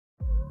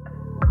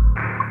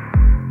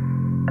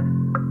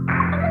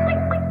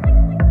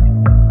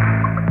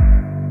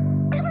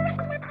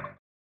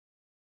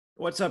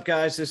What's up,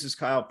 guys? This is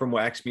Kyle from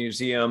Wax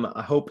Museum.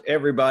 I hope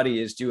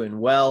everybody is doing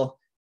well.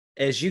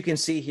 As you can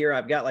see here,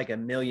 I've got like a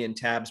million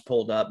tabs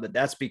pulled up, but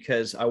that's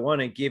because I want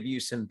to give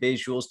you some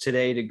visuals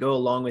today to go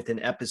along with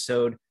an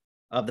episode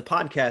of the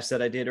podcast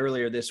that I did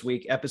earlier this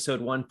week,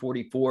 episode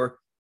 144,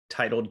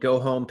 titled Go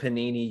Home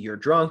Panini, You're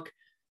Drunk.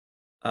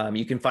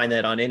 You can find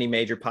that on any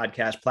major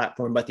podcast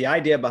platform. But the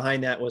idea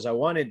behind that was I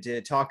wanted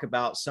to talk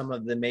about some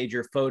of the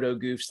major photo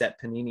goofs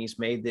that Panini's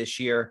made this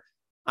year.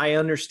 I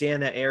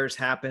understand that errors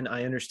happen.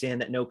 I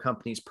understand that no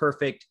company's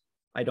perfect.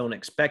 I don't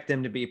expect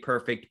them to be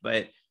perfect,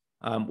 but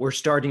we're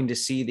starting to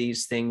see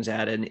these things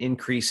at an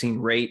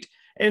increasing rate.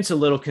 And it's a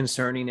little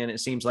concerning, and it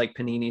seems like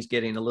Panini's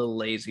getting a little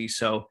lazy.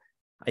 So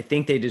I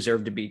think they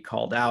deserve to be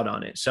called out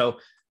on it. So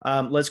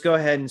let's go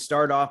ahead and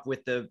start off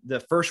with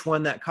the first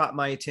one that caught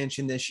my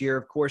attention this year.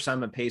 Of course,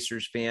 I'm a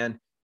Pacers fan,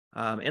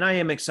 and I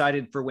am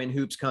excited for when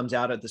Hoops comes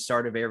out at the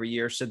start of every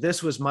year. So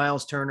this was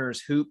Miles Turner's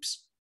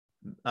Hoops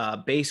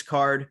base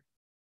card.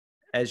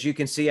 As you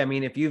can see, I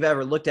mean, if you've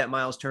ever looked at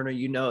Miles Turner,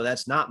 you know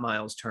that's not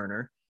Miles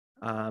Turner.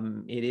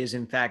 It is,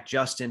 in fact,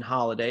 Justin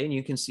Holiday. And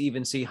you can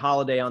even see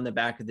Holiday on the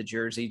back of the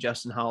jersey.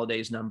 Justin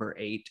Holiday's number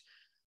 8.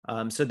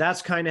 So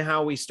that's kind of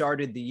how we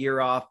started the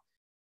year off.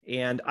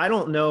 And I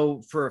don't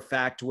know for a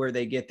fact where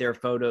they get their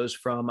photos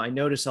from. I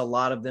notice a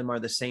lot of them are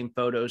the same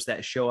photos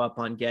that show up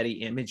on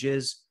Getty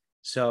Images.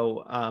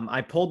 So I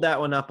pulled that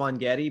one up on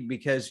Getty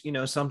because, you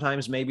know,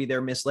 sometimes maybe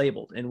they're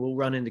mislabeled. And we'll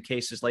run into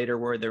cases later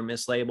where they're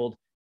mislabeled.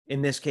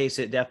 In this case,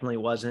 it definitely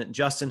wasn't.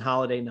 Justin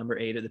Holiday, number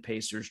 8 of the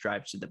Pacers,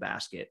 drives to the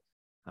basket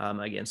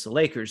against the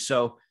Lakers.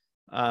 So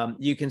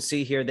you can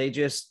see here, they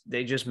just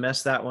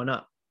messed that one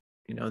up.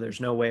 You know,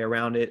 there's no way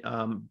around it.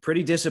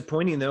 Pretty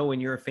disappointing, though,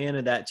 when you're a fan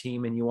of that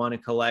team and you want to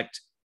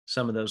collect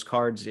some of those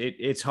cards.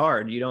 It's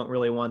hard. You don't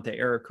really want the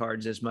error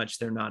cards as much.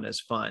 They're not as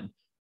fun.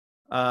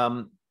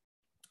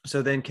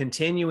 So then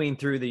continuing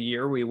through the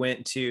year, we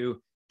went to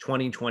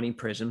 2020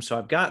 Prism. So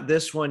I've got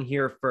this one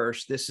here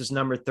first. This is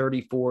number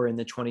 34 in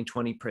the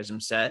 2020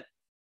 Prism set,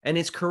 and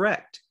it's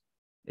correct.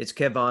 It's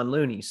Kevon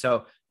Looney.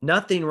 So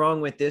nothing wrong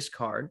with this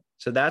card.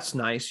 So that's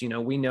nice. You know,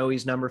 we know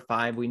he's number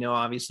 5. We know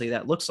obviously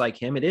that looks like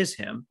him. It is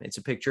him. It's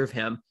a picture of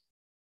him.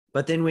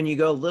 But then when you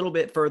go a little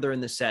bit further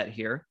in the set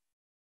here,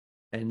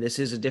 and this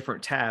is a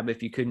different tab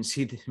if you couldn't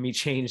see me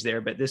change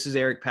there, but this is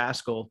Eric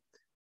Paschall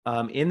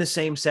in the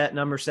same set,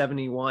 number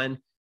 71.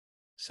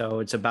 So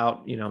it's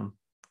about,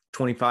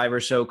 25 or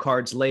so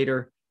cards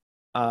later.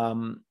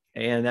 And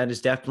that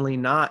is definitely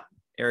not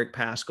Eric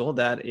Paschall.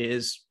 That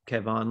is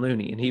Kevon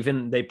Looney. And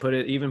even they put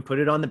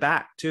it on the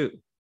back too.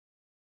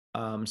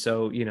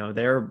 So,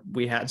 there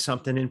we had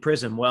something in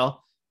Prism.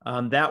 Well,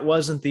 that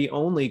wasn't the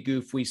only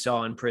goof we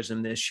saw in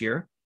Prism this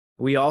year.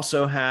 We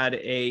also had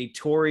a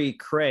Torrey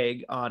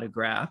Craig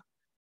autograph.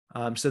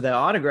 So the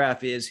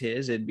autograph is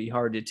his. It'd be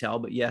hard to tell,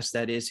 but yes,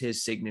 that is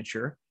his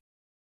signature.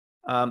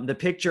 The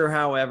picture,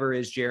 however,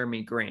 is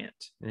Jeremy Grant.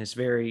 And it's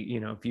very,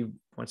 if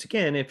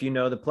you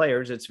know the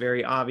players, it's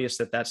very obvious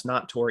that that's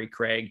not Torrey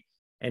Craig,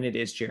 and it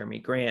is Jeremy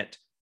Grant.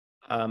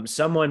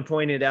 Someone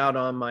pointed out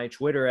on my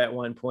Twitter at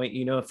one point,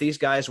 if these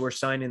guys were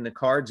signing the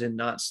cards and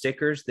not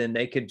stickers, then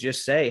they could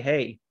just say,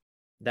 hey,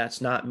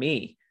 that's not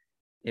me.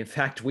 In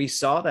fact, we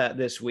saw that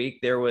this week.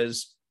 There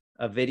was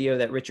a video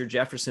that Richard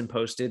Jefferson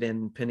posted,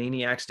 and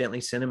Panini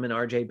accidentally sent him an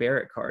RJ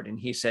Barrett card. And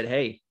he said,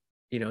 hey,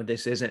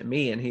 this isn't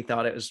me. And he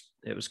thought it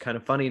was kind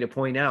of funny to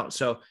point out.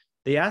 So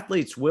the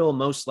athletes will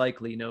most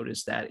likely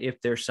notice that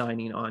if they're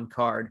signing on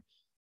card.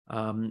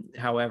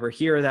 However,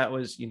 here that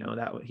was,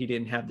 that he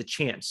didn't have the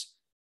chance.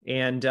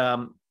 And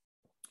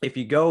if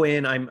you go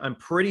in, I'm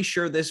pretty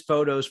sure this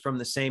photo is from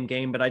the same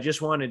game, but I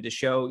just wanted to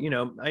show,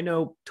 I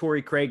know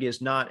Torrey Craig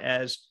is not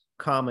as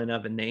common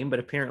of a name, but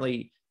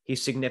apparently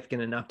he's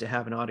significant enough to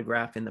have an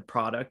autograph in the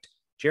product.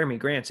 Jeremy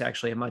Grant's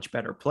actually a much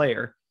better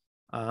player.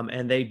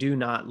 And they do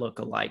not look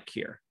alike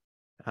here.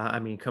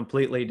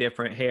 Completely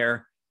different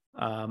hair.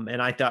 And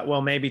I thought,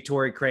 well, maybe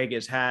Torrey Craig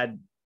has had,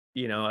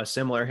 a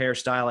similar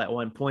hairstyle at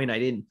one point. I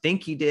didn't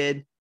think he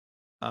did.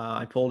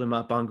 I pulled him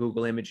up on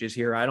Google Images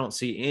here. I don't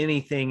see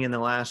anything in the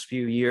last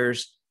few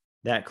years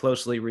that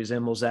closely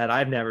resembles that.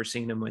 I've never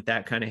seen him with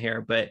that kind of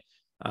hair, but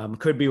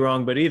could be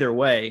wrong. But either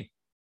way,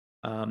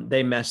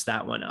 they messed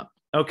that one up.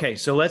 Okay,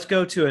 so let's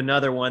go to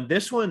another one.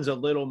 This one's a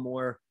little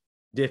more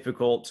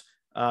difficult.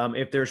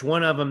 If there's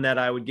one of them that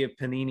I would give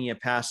Panini a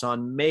pass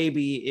on,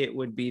 maybe it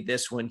would be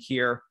this one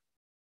here.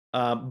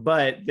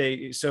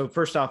 So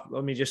first off,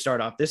 let me just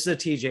start off. This is a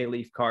TJ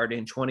Leaf card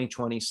in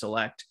 2020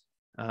 Select.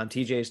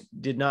 TJ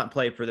did not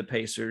play for the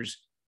Pacers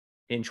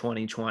in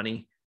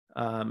 2020,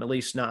 at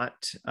least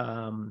not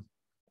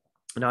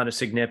a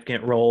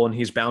significant role. And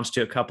he's bounced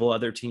to a couple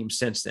other teams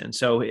since then.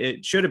 So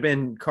it should have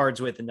been cards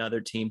with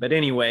another team. But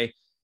anyway,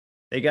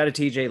 they got a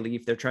TJ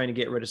Leaf. They're trying to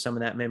get rid of some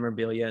of that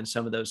memorabilia and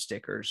some of those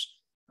stickers.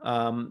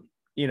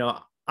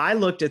 I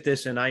looked at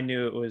this and I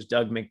knew it was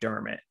Doug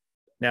McDermott.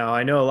 Now,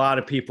 I know a lot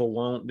of people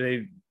won't.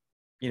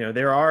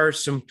 There are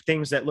some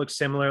things that look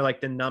similar,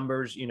 like the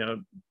numbers.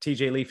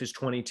 TJ Leaf is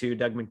 22,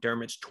 Doug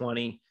McDermott's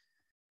 20.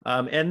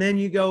 And then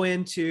you go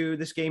into,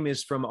 this game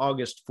is from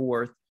August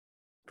 4th.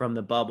 from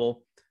the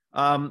bubble.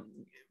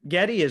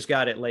 Getty has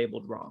got it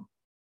labeled wrong,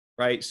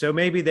 right? So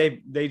maybe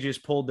they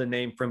just pulled the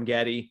name from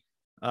Getty.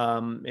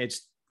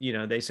 It's,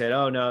 they said,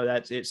 oh no,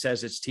 it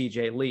says it's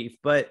TJ Leaf.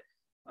 But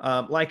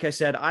like I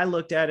said, I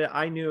looked at it.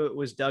 I knew it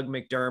was Doug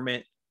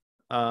McDermott.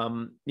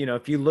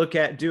 If you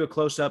do a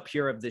close up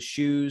here of the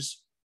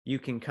shoes, you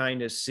can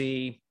kind of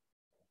see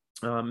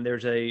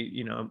there's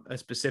a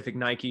specific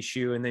Nike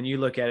shoe. And then you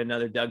look at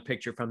another Doug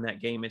picture from that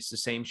game. It's the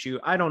same shoe.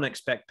 I don't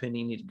expect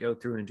Panini to go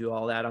through and do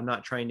all that. I'm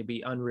not trying to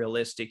be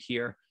unrealistic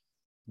here,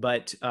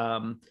 but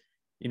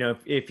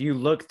if you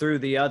look through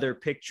the other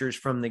pictures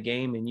from the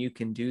game and you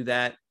can do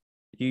that,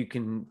 you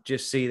can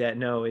just see that,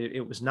 no,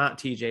 it was not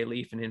TJ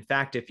Leaf. And in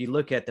fact, if you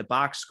look at the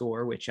box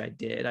score, which I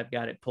did, I've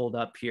got it pulled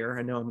up here.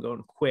 I know I'm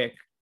going quick.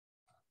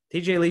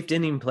 TJ Leaf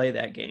didn't even play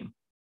that game.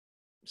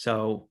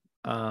 So,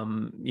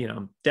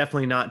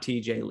 definitely not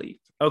TJ Leaf.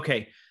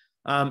 Okay.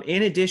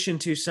 In addition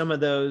to some of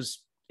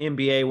those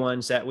NBA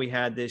ones that we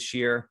had this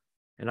year,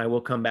 and I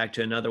will come back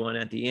to another one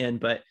at the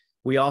end, but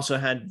we also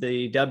had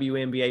the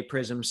WNBA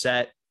Prism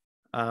set.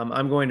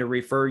 I'm going to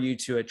refer you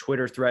to a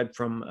Twitter thread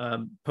from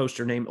a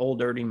poster named Old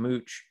Dirty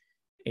Mooch,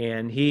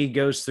 and he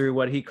goes through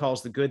what he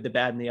calls the good, the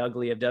bad, and the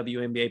ugly of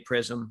WNBA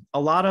Prism. A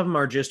lot of them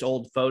are just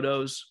old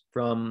photos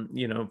from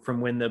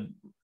when the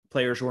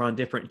players were on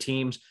different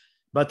teams,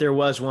 but there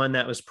was one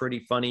that was pretty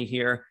funny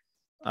here.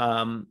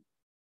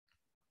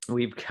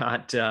 We've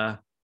got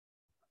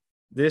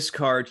this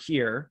card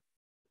here,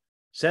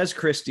 says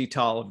Christy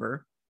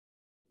Tolliver,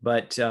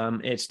 but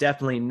it's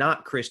definitely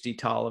not Christy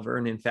Tolliver,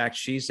 and in fact,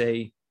 she's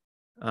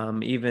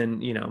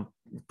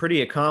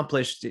pretty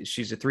accomplished.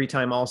 She's a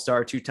 3-time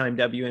All-Star, 2-time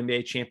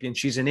WNBA champion.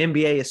 She's an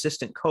NBA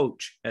assistant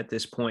coach at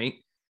this point.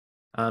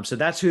 So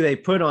that's who they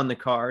put on the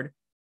card.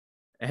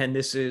 And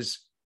this is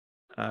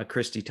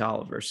Christy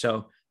Tolliver.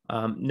 So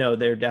no,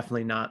 they're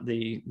definitely not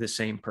the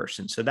same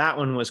person. So that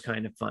one was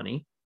kind of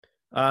funny.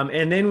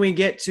 And then we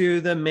get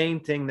to the main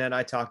thing that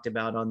I talked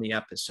about on the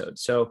episode.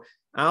 So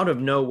out of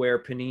nowhere,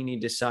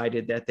 Panini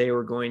decided that they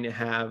were going to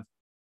have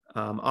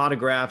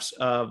autographs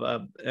of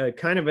a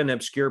kind of an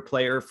obscure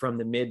player from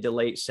the mid to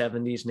late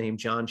 70s named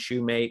John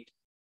Shoemate.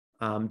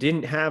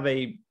 Didn't have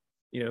a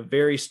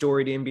very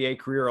storied NBA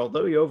career,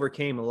 although he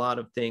overcame a lot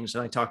of things,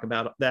 and I talk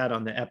about that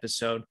on the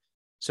episode.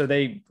 So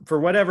they, for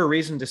whatever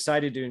reason,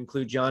 decided to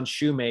include John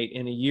Shoemate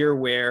in a year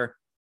where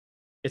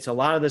it's a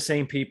lot of the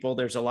same people.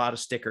 There's a lot of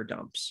sticker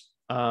dumps.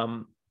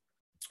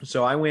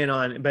 So I went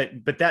on,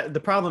 but that the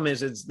problem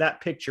is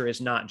that picture is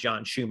not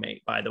John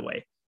Shoemate, by the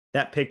way.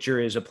 That picture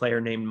is a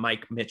player named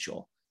Mike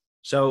Mitchell.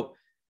 So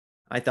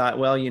I thought,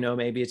 well,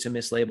 maybe it's a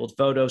mislabeled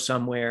photo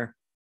somewhere.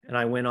 And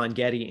I went on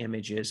Getty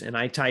Images and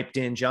I typed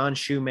in John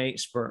Shoemate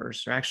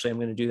Spurs. Or actually, I'm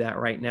going to do that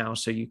right now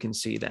so you can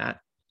see that.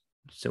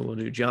 So we'll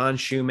do John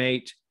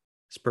Shoemate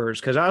Spurs,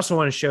 because I also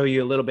want to show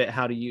you a little bit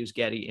how to use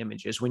Getty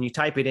Images. When you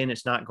type it in,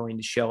 it's not going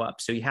to show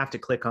up. So you have to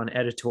click on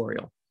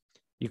editorial.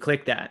 You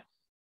click that.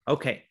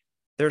 Okay,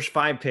 there's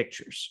 5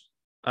 pictures.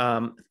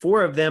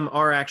 4 of them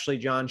are actually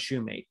John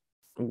Shoemate.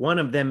 One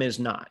of them is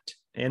not.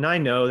 And I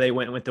know they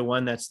went with the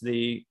one that's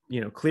the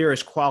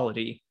clearest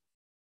quality,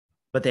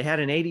 but they had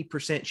an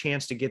 80%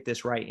 chance to get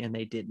this right, and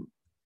they didn't.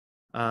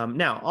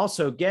 Now,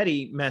 also,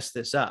 Getty messed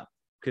this up,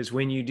 because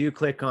when you do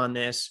click on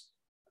this,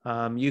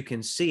 you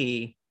can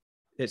see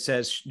it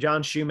says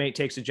John Shoemate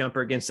takes a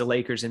jumper against the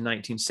Lakers in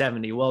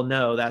 1970. Well,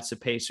 no, that's the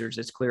Pacers.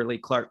 It's clearly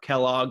Clark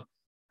Kellogg.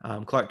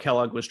 Clark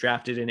Kellogg was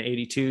drafted in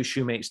 82.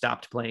 Shoemate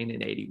stopped playing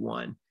in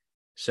 81.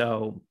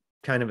 So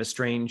kind of a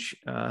strange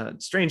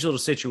little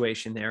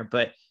situation there.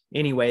 But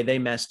anyway, they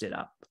messed it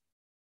up.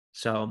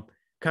 So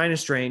kind of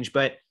strange.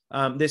 But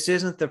this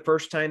isn't the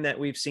first time that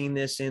we've seen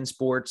this in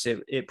sports.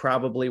 It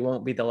probably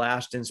won't be the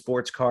last in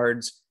sports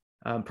cards.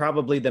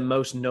 Probably the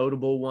most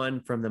notable one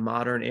from the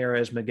modern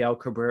era is Miguel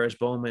Cabrera's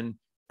Bowman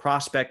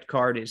prospect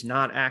card. Is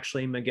not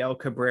actually Miguel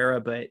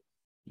Cabrera, but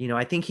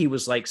I think he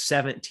was like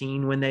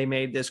 17 when they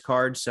made this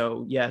card.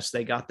 So yes,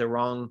 they got the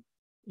wrong,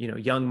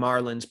 young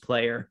Marlins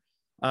player.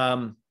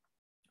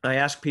 I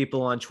ask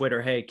people on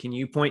Twitter, hey, can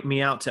you point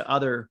me out to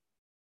other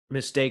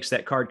mistakes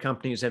that card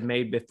companies have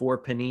made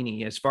before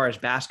Panini as far as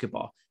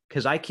basketball?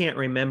 Because I can't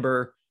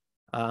remember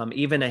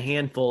even a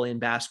handful in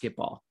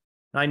basketball.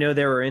 I know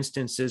there were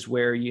instances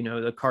where,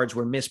 the cards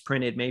were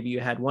misprinted. Maybe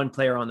you had one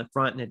player on the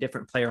front and a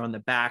different player on the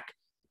back,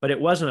 but it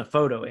wasn't a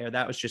photo error.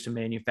 That was just a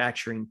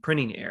manufacturing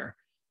printing error.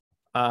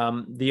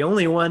 The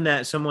only one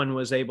that someone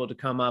was able to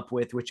come up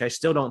with, which I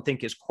still don't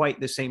think is quite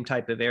the same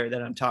type of error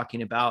that I'm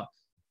talking about,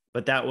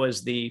 but that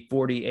was the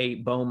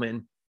 48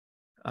 Bowman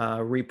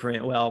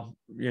reprint,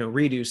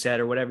 redo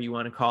set or whatever you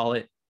want to call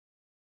it,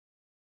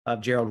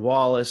 of Gerald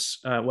Wallace.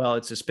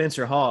 It's a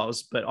Spencer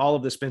Hawes, but all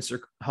of the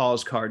Spencer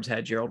Hawes cards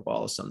had Gerald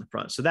Wallace on the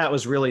front. So that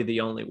was really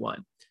the only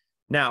one.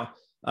 Now,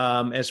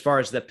 as far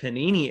as the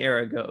Panini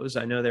era goes,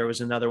 I know there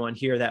was another one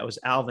here that was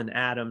Alvin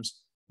Adams.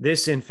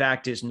 This, in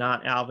fact, is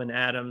not Alvin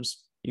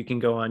Adams. You can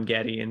go on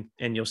Getty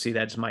and you'll see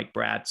that's Mike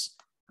Bratz.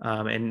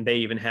 And they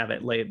even have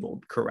it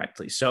labeled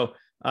correctly. So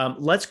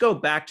let's go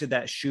back to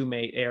that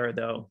Shoemate era,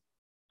 though.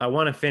 I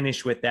want to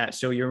finish with that.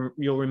 So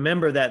you'll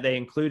remember that they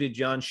included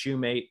John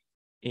Shoemate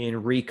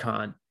in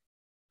Recon.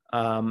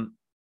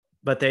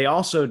 But they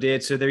also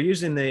did, so they're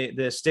using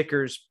the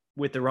stickers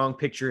with the wrong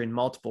picture in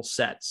multiple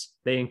sets.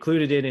 They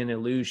included it in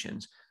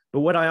Illusions.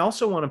 But what I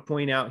also want to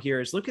point out here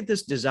is look at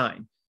this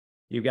design.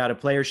 You've got a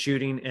player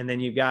shooting, and then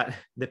you've got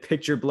the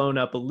picture blown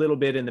up a little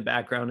bit in the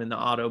background in the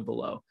auto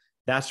below.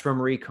 That's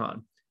from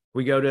Recon.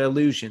 We go to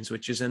Illusions,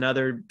 which is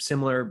another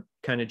similar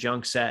kind of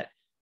junk set.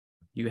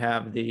 You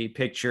have the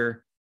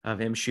picture of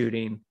him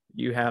shooting.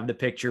 You have the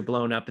picture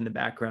blown up in the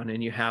background,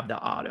 and you have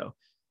the auto.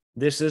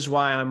 This is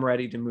why I'm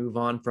ready to move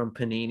on from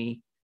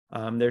Panini.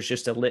 There's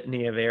just a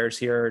litany of errors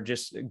here,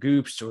 just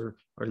goofs or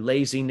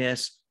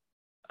laziness.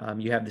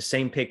 You have the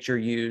same picture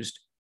used,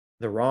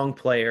 the wrong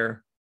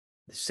player,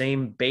 the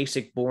same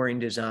basic boring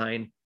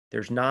design.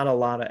 There's not a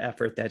lot of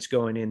effort that's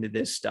going into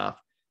this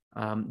stuff.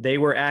 They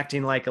were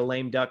acting like a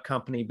lame duck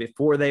company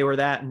before they were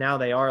that. Now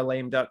they are a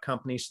lame duck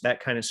company. So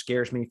that kind of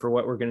scares me for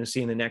what we're going to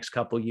see in the next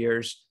couple of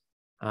years.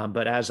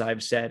 But as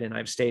I've said, and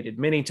I've stated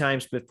many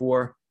times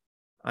before,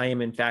 I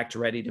am in fact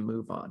ready to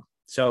move on.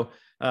 So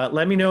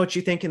let me know what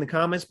you think in the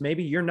comments.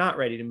 Maybe you're not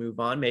ready to move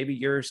on. Maybe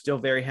you're still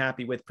very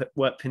happy with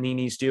what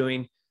Panini's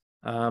doing.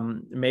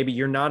 Maybe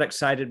you're not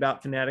excited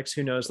about Fanatics.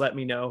 Who knows? Let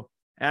me know.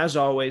 As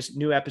always,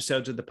 new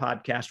episodes of the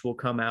podcast will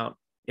come out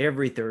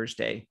every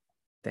Thursday.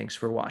 Thanks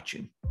for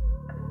watching.